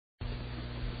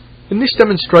In this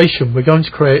demonstration we're going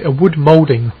to create a wood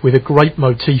moulding with a grape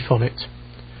motif on it.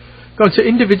 We're going to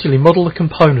individually model the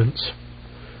components,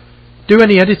 do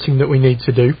any editing that we need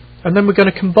to do, and then we're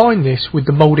going to combine this with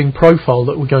the moulding profile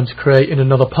that we're going to create in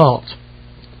another part.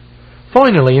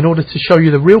 Finally, in order to show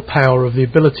you the real power of the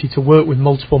ability to work with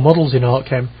multiple models in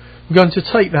ArtCAM, we're going to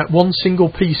take that one single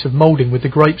piece of moulding with the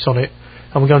grapes on it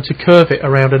and we're going to curve it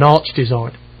around an arch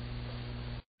design.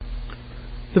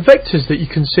 The vectors that you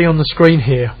can see on the screen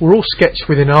here were all sketched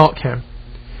within ArtCAM.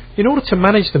 In order to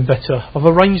manage them better, I've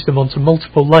arranged them onto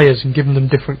multiple layers and given them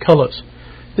different colours.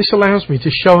 This allows me to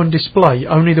show and display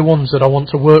only the ones that I want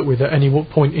to work with at any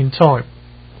point in time.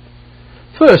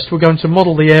 First, we're going to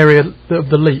model the area of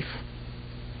the leaf.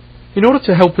 In order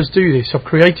to help us do this, I've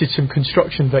created some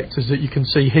construction vectors that you can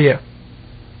see here.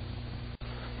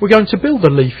 We're going to build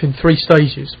the leaf in 3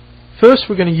 stages. First,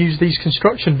 we're going to use these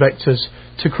construction vectors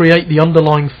to create the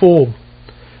underlying form.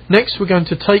 Next, we're going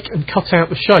to take and cut out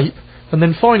the shape, and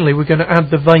then finally we're going to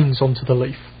add the veins onto the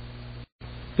leaf.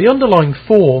 The underlying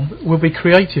form will be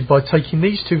created by taking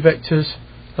these 2 vectors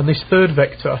and this 3rd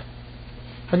vector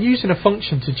and using a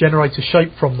function to generate a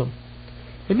shape from them.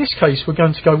 In this case we're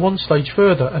going to go one stage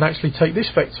further and actually take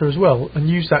this vector as well and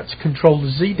use that to control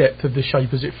the Z depth of the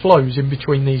shape as it flows in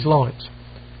between these lines.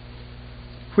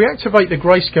 If we activate the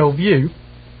grayscale view,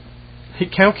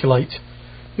 hit calculate,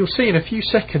 you'll see in a few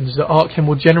seconds that ArtCAM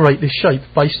will generate this shape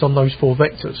based on those 4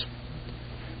 vectors.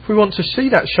 If we want to see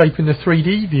that shape in the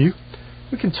 3D view,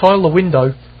 we can tile the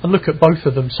window and look at both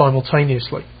of them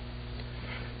simultaneously.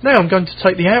 Now I'm going to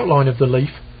take the outline of the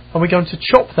leaf and we're going to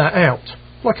chop that out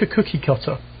like a cookie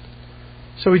cutter.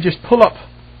 So we just pull up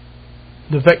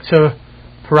the vector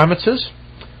parameters,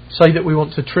 say that we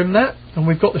want to trim that, and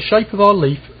we've got the shape of our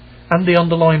leaf and the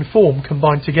underlying form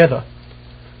combined together.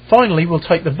 Finally, we'll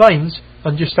take the veins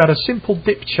and just add a simple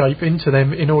dipped shape into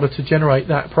them in order to generate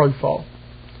that profile.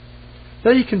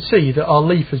 There you can see that our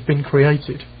leaf has been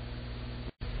created.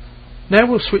 Now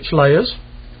we'll switch layers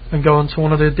and go on to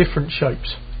one of the different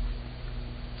shapes.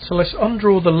 So let's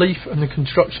undraw the leaf and the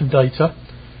construction data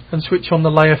and switch on the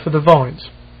layer for the vines.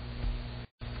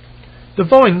 The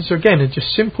vines again are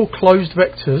just simple closed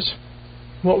vectors.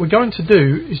 What we're going to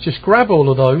do is just grab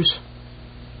all of those,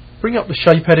 bring up the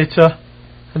shape editor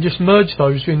and just merge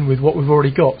those in with what we've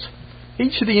already got.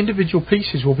 Each of the individual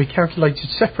pieces will be calculated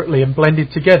separately and blended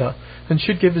together and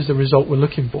should give us the result we're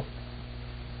looking for.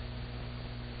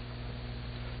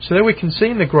 So there we can see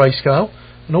in the grayscale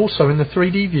and also in the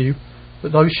 3D view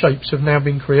that those shapes have now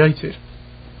been created.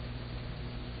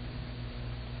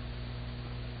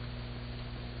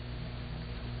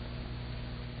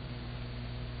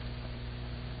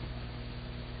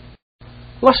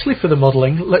 Lastly, for the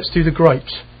modelling, let's do the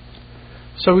grapes.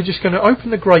 So we're just going to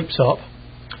open the grapes up,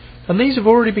 and these have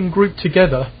already been grouped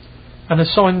together and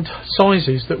assigned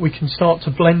sizes that we can start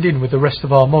to blend in with the rest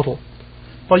of our model.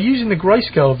 By using the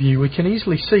grayscale view we can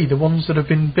easily see the ones that have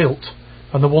been built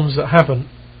and the ones that haven't,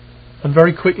 and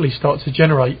very quickly start to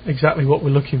generate exactly what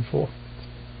we're looking for.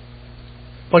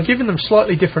 By giving them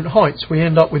slightly different heights we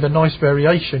end up with a nice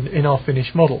variation in our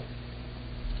finished model.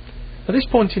 At this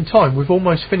point in time we've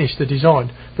almost finished the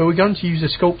design, but we're going to use the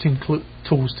sculpting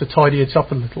tools to tidy it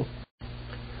up a little.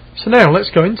 So now let's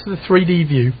go into the 3D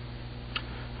view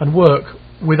and work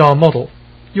with our model.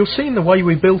 You'll see in the way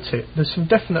we built it there's some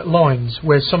definite lines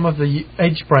where some of the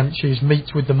edge branches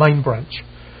meet with the main branch.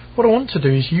 What I want to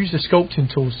do is use the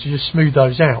sculpting tools to just smooth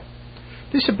those out.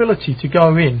 This ability to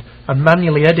go in and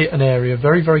manually edit an area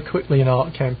very quickly in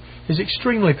ArtCAM is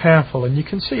extremely powerful, and you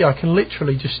can see I can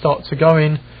literally just start to go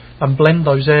in and blend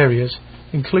those areas,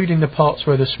 including the parts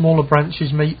where the smaller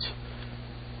branches meet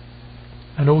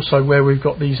and also where we've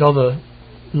got these other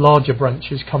larger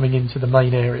branches coming into the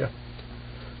main area.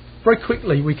 Very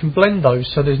quickly we can blend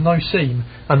those so there's no seam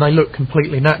and they look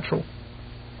completely natural.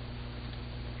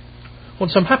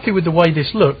 Once I'm happy with the way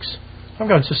this looks, I'm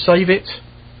going to save it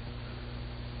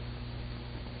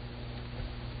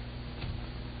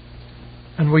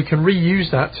and we can reuse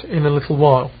that in a little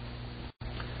while.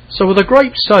 So with the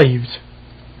grape saved,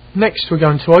 next we're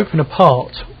going to open a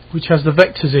part which has the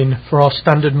vectors in for our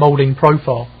standard moulding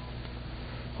profile.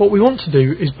 What we want to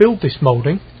do is build this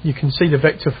moulding, you can see the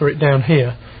vector for it down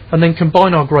here, and then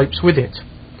combine our grapes with it.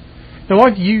 Now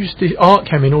I've used the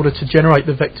ArtCAM in order to generate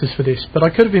the vectors for this, but I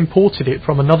could have imported it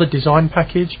from another design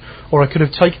package, or I could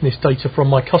have taken this data from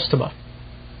my customer.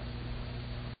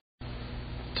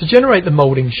 To generate the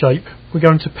moulding shape, we're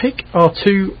going to pick our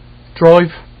 2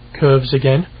 drive curves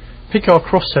again, pick our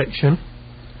cross section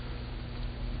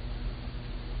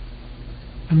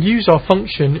and use our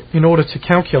function in order to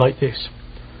calculate this.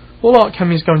 All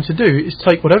ArtCAM is going to do is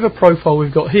take whatever profile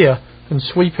we've got here and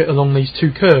sweep it along these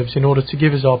two curves in order to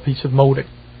give us our piece of moulding.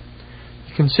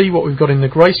 You can see what we've got in the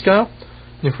grayscale,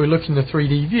 and if we look in the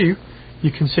 3D view,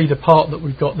 you can see the part that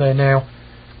we've got there now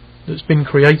that's been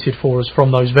created for us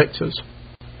from those vectors.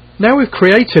 Now we've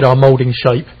created our moulding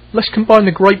shape, let's combine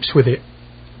the grapes with it.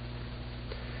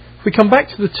 If we come back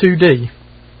to the 2D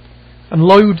and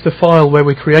load the file where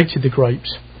we created the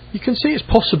grapes, you can see it's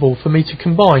possible for me to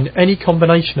combine any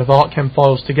combination of ArtCAM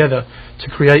files together to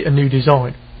create a new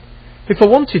design. If I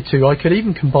wanted to, I could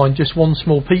even combine just one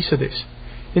small piece of this.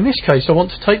 In this case, I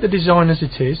want to take the design as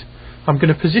it is, I'm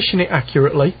going to position it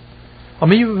accurately,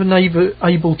 I'm even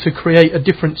able to create a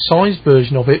different size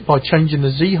version of it by changing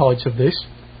the Z height of this,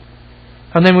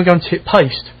 and then we're going to hit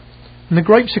paste. And the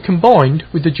grapes are combined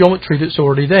with the geometry that's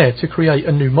already there to create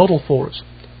a new model for us.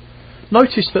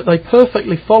 Notice that they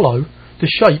perfectly follow the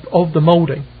shape of the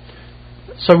moulding.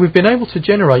 So we've been able to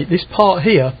generate this part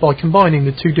here by combining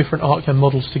the two different ArtCAM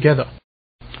models together.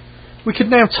 We could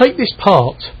now take this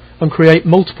part and create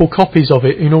multiple copies of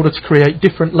it in order to create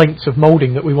different lengths of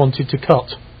moulding that we wanted to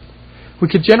cut. We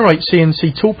could generate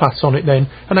CNC toolpaths on it then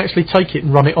and actually take it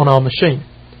and run it on our machine.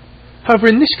 However,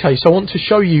 in this case I want to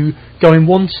show you going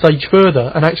one stage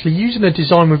further and actually using the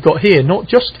design we've got here not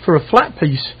just for a flat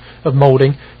piece of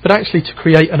moulding but actually to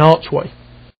create an archway.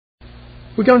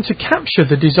 We're going to capture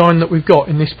the design that we've got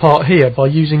in this part here by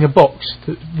using a box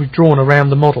that we've drawn around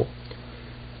the model.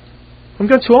 I'm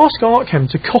going to ask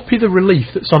ArtCAM to copy the relief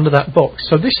that's under that box.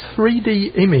 So this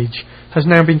 3D image has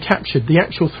now been captured. The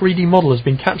actual 3D model has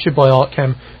been captured by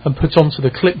ArtCAM and put onto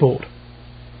the clipboard.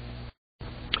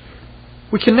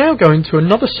 We can now go into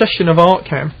another session of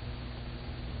ArtCAM,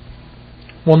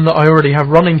 one that I already have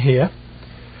running here,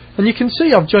 and you can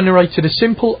see I've generated a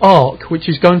simple arc which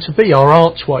is going to be our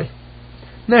archway.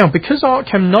 Now, because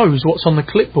ArtCAM knows what's on the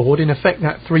clipboard, in effect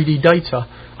that 3D data,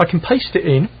 I can paste it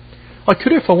in. I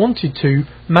could, if I wanted to,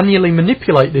 manually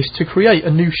manipulate this to create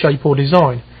a new shape or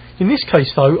design. In this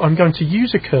case though, I'm going to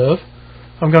use a curve,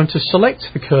 I'm going to select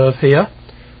the curve here,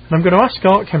 and I'm going to ask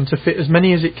ArtCAM to fit as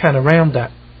many as it can around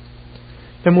that.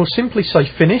 Then we'll simply say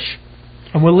finish,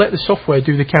 and we'll let the software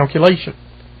do the calculation.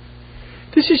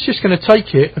 This is just going to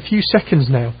take it a few seconds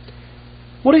now.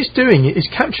 What it's doing is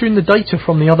capturing the data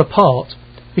from the other part.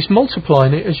 It's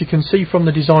multiplying it, as you can see from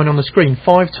the design on the screen,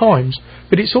 5 times,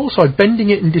 but it's also bending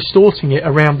it and distorting it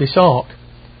around this arc.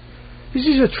 This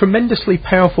is a tremendously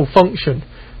powerful function,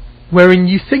 wherein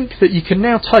you think that you can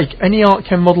now take any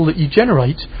ArtCAM model that you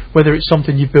generate, whether it's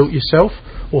something you built yourself,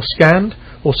 or scanned,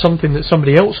 or something that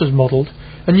somebody else has modelled,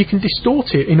 and you can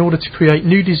distort it in order to create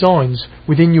new designs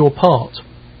within your part.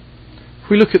 If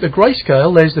we look at the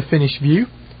grayscale, there's the finished view.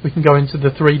 We can go into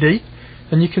the 3D,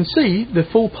 and you can see the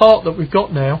full part that we've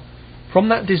got now from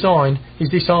that design is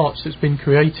this arch that's been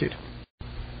created.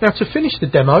 Now, to finish the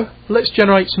demo, let's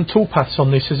generate some toolpaths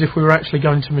on this as if we were actually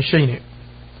going to machine it.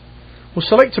 We'll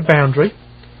select a boundary,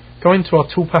 go into our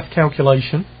toolpath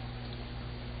calculation,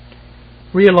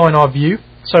 realign our view,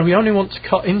 so we only want to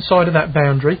cut inside of that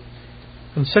boundary,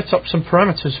 and set up some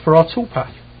parameters for our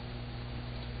toolpath.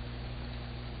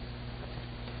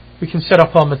 We can set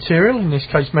up our material, in this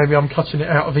case maybe I'm cutting it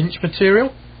out of inch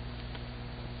material,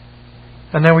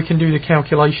 and now we can do the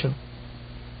calculation.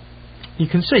 You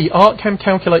can see ArtCAM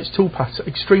calculates toolpaths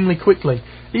extremely quickly,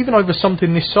 even over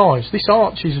something this size. This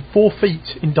arch is 4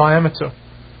 feet in diameter.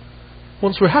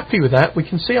 Once we're happy with that, we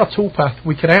can see our toolpath,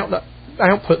 we can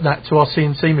output that to our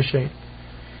CNC machine.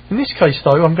 In this case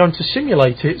though, I'm going to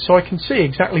simulate it so I can see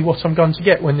exactly what I'm going to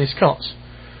get when this cuts.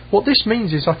 What this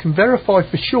means is I can verify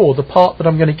for sure the part that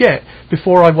I'm going to get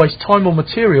before I waste time or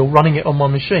material running it on my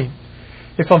machine.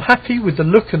 If I'm happy with the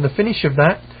look and the finish of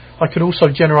that, I could also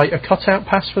generate a cutout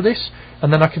pass for this,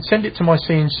 and then I could send it to my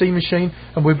CNC machine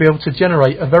and we'll be able to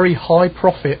generate a very high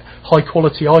profit, high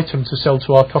quality item to sell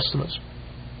to our customers.